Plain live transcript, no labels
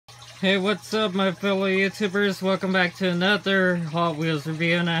Hey, what's up my fellow YouTubers? Welcome back to another Hot Wheels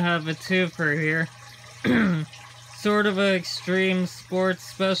review, and I have a twofer here. Sort of an extreme sports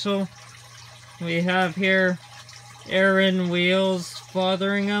special. We have here Aaron Wheelz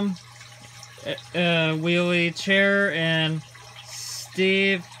Fotheringham, Wheelie Chair, and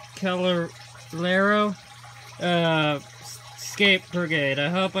Steve Caballero, Skate Brigade. I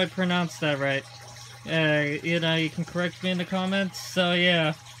hope I pronounced that right. You can correct me in the comments. So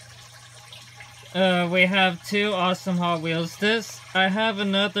yeah. We have two awesome Hot Wheels. I have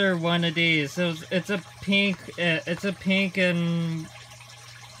another one of these. It's a pink and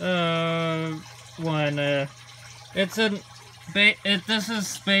one. This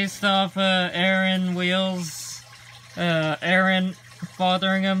is based off Aaron Wheelz, Aaron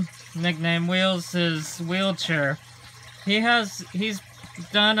Fotheringham, nickname Wheels, his wheelchair. He's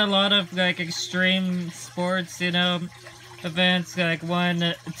done a lot of like extreme sports, events, like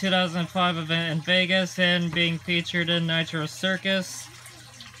one 2005 event in Vegas and being featured in Nitro Circus.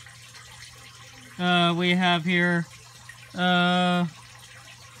 We have here, it's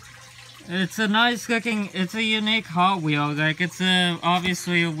a nice looking, it's a unique Hot Wheel. Like, it's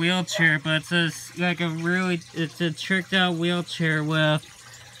obviously a wheelchair, but it's it's a tricked out wheelchair with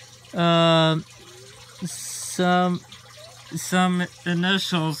some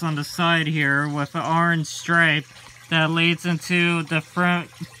initials on the side here with an orange stripe that leads into the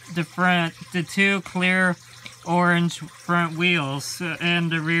two clear orange front wheels,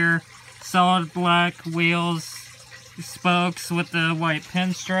 and the rear solid black wheels, spokes with the white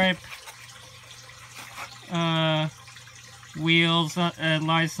pinstripe, wheels,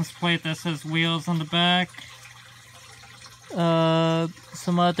 license plate that says wheels on the back,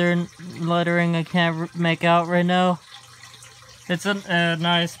 some other lettering I can't make out right now. It's a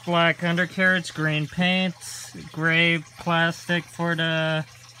nice black undercarriage, green paint, gray plastic for the,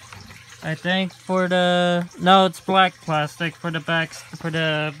 no, it's black plastic for the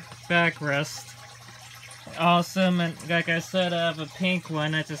backrest. Awesome, and like I said, I have a pink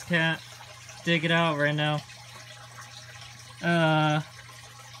one, I just can't dig it out right now.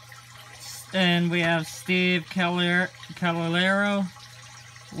 And we have Steve Caballero,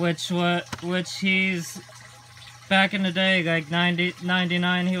 which he's, back in the day, like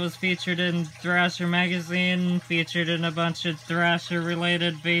 99, he was featured in Thrasher magazine, featured in a bunch of Thrasher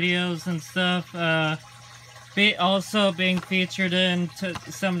related videos and stuff. Also being featured in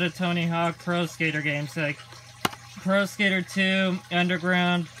some of the Tony Hawk Pro Skater games, like Pro Skater 2,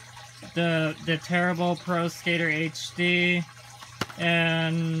 Underground, the terrible Pro Skater HD,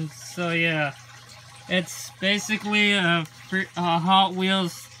 and so yeah. It's basically a Hot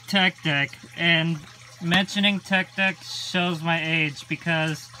Wheels tech deck, and mentioning tech decks shows my age,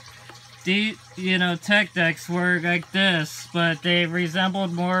 because tech decks were like this, but they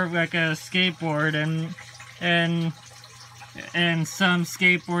resembled more like a skateboard and some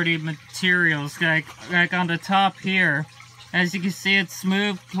skateboarding materials, like on the top here. As you can see, it's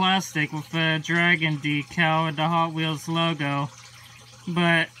smooth plastic with a dragon decal and the Hot Wheels logo,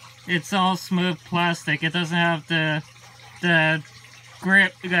 but it's all smooth plastic. It doesn't have the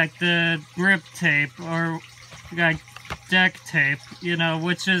grip, like the grip tape or like deck tape,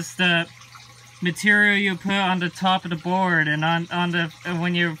 which is the material you put on the top of the board and on the,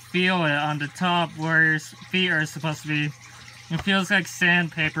 when you feel it on the top where your feet are supposed to be. It feels like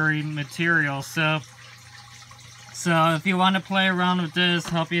sandpapery material. So if you want to play around with this,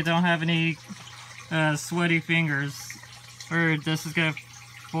 hope you don't have any sweaty fingers, or this is gonna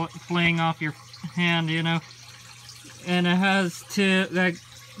fling off your hand, And it has two, like,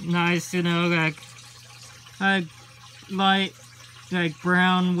 nice, like light, like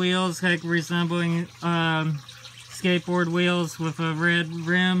brown wheels, like resembling skateboard wheels with a red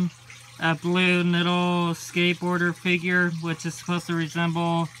rim, a blue little skateboarder figure, which is supposed to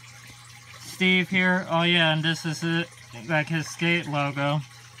resemble Steve here. Oh yeah, and this is like his skate logo,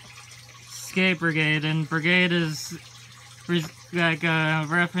 Skate Brigade, and Brigade is like a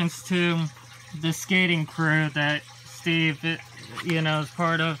reference to the skating crew that Steve, is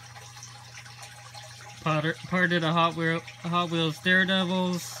part of the Hot Wheels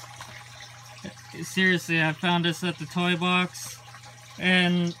Daredevils. Seriously, I found this at the toy box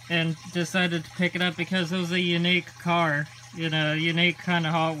and decided to pick it up because it was a unique car, unique kind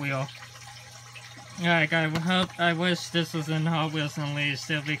of Hot Wheel. Like, I wish this was in Hot Wheels Unleashed.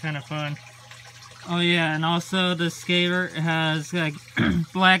 It'd be kind of fun. Oh yeah, and also the skater has like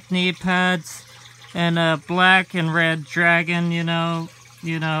black knee pads and a black and red dragon,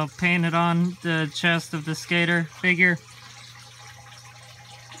 painted on the chest of the skater figure.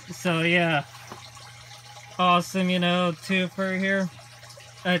 So yeah, awesome, twofer here.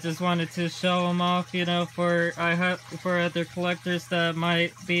 I just wanted to show them off, you know, for other collectors that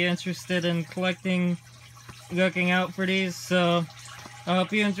might be interested in looking out for these. So I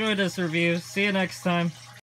hope you enjoyed this review. See you next time.